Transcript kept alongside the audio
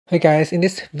Hey guys, in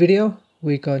this video,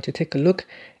 we're going to take a look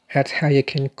at how you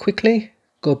can quickly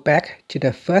go back to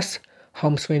the first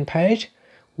home screen page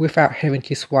without having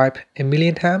to swipe a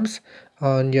million times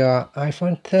on your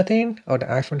iPhone 13 or the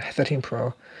iPhone 13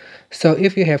 Pro. So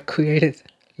if you have created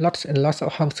lots and lots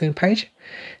of home screen page,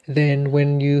 then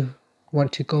when you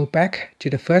want to go back to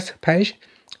the first page,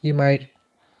 you might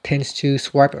tends to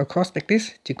swipe across like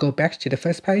this to go back to the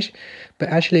first page, but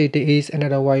actually there is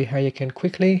another way how you can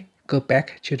quickly go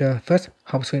back to the first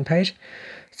home screen page.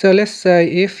 So let's say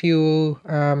if you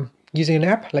using an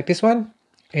app like this one,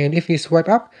 and if you swipe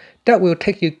up, that will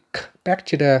take you back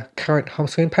to the current home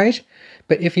screen page.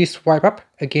 But if you swipe up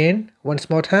again once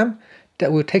more time,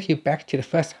 that will take you back to the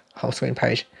first home screen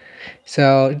page.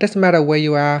 So it doesn't matter where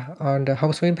you are on the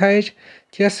home screen page,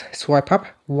 just swipe up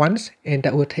once and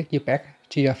that will take you back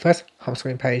to your first home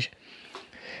screen page.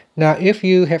 Now if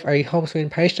you have a home screen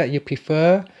page that you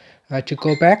prefer to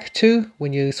go back to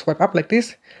when you swipe up like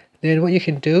this, then what you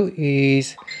can do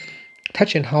is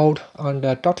touch and hold on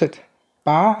the dotted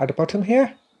bar at the bottom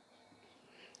here.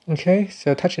 Okay,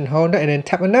 so touch and hold that and then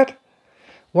tap on that.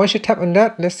 Once you tap on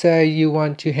that, let's say you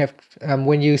want to have,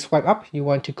 when you swipe up, you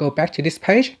want to go back to this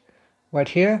page right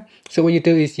here. So what you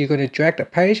do is you're going to drag the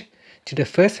page to the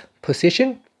first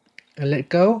position and let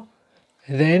go.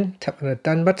 Then tap on the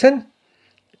done button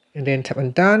and then tap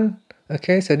on done.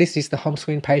 Okay, so this is the home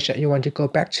screen page that you want to go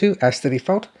back to as the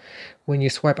default when you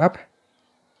swipe up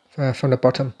from the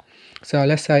bottom. So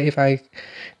let's say if I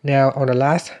now on the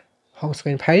last home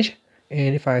screen page,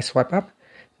 and if I swipe up,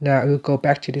 now it will go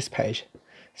back to this page.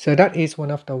 So that is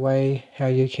one of the way how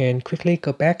you can quickly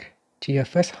go back to your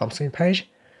first home screen page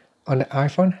on the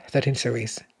iPhone 13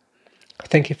 series.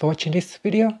 Thank you for watching this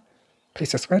video.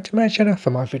 Please subscribe to my channel for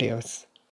more videos.